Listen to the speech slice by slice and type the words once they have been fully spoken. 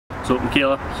So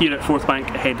Michaela, here at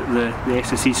Forthbank ahead of the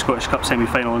SSC Scottish Cup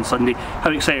semi-final on Sunday,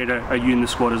 how excited are you and the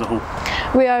squad as a whole?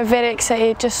 We are very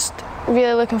excited, just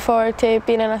really looking forward to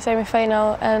being in a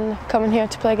semi-final and coming here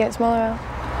to play against Motherwell.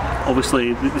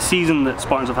 Obviously the season that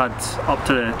Spartans have had up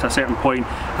to a certain point,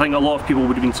 I think a lot of people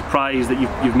would have been surprised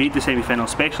that you've made the semi-final,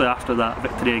 especially after that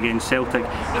victory against Celtic.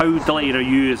 How delighted are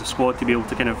you as a squad to be able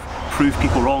to kind of prove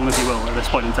people wrong, if you will, at this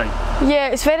point in time? Yeah,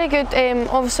 it's very good.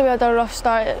 Obviously we had a rough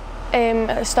start at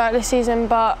the start of the season,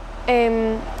 but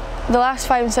the last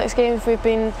 5 and 6 games we've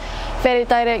been very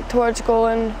direct towards goal,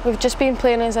 and we've just been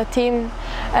playing as a team,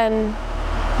 and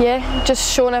yeah,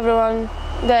 just showing everyone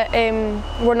that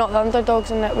we're not the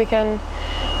underdogs and that we can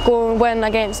go and win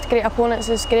against great opponents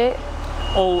is great.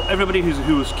 Everybody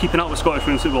who's keeping up with Scottish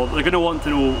women's football, they're going to want to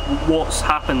know what's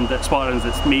happened at Spartans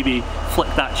that's maybe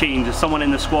flicked that change. As someone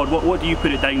in the squad, what do you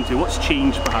put it down to? What's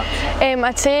changed perhaps?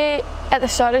 I'd say at the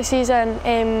start of the season,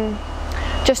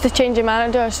 just the change of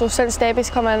manager. So since Debbie's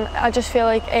come in, I just feel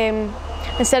like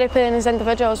instead of playing as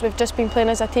individuals, we've just been playing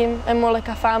as a team and more like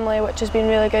a family, which has been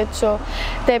really good. So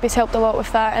Debbie's helped a lot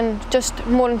with that, and just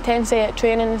more intensity at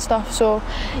training and stuff. So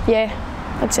yeah,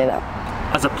 I'd say that.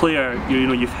 As a player,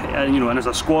 and as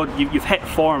a squad, you've hit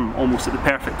form almost at the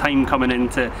perfect time coming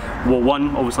into, well,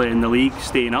 one, obviously in the league,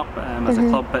 staying up as a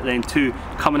club, but then two,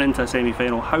 coming into a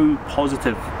semi-final. How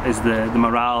positive is the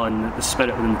morale and the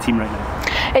spirit within the team right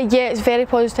now? Yeah, it's very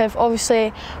positive.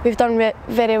 Obviously, we've done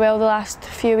very well the last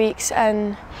few weeks,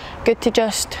 and good to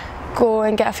just go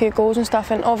and get a few goals and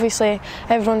stuff. And obviously,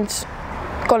 everyone's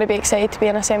going to be excited to be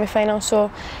in a semi-final.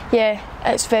 So yeah,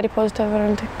 it's very positive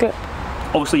around the group.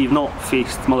 Obviously you've not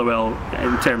faced Motherwell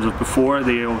in terms of before.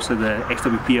 They're also the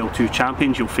SWPL2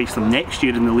 champions. You'll face them next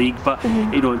year in the league, but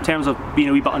in terms of being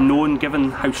a wee bit unknown, given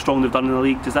how strong they've done in the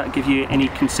league, does that give you any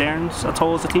concerns at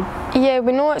all as a team? Yeah,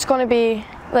 we know it's going to be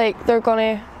like they're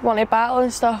going to want to battle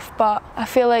and stuff, but I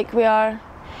feel like we're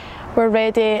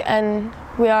ready, and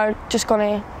we are just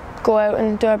going to go out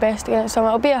and do our best against them.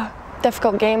 It'll be a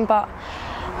difficult game, but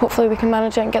hopefully we can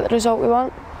manage it and get the result we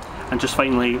want. And just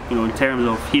finally, in terms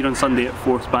of here on Sunday at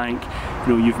Forthbank,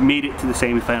 you've made it to the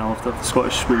semi-final of the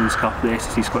Scottish Women's Cup, the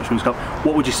SSC Scottish Women's Cup.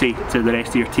 What would you say to the rest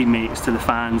of your teammates, to the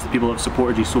fans, the people that have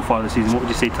supported you so far this season? What would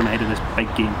you say to them ahead of this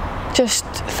big game? Just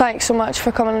thanks so much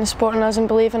for coming and supporting us and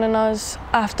believing in us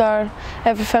after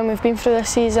everything we've been through this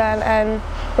season, and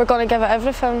we're going to give it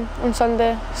everything on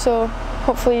Sunday, so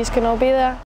hopefully you can all be there.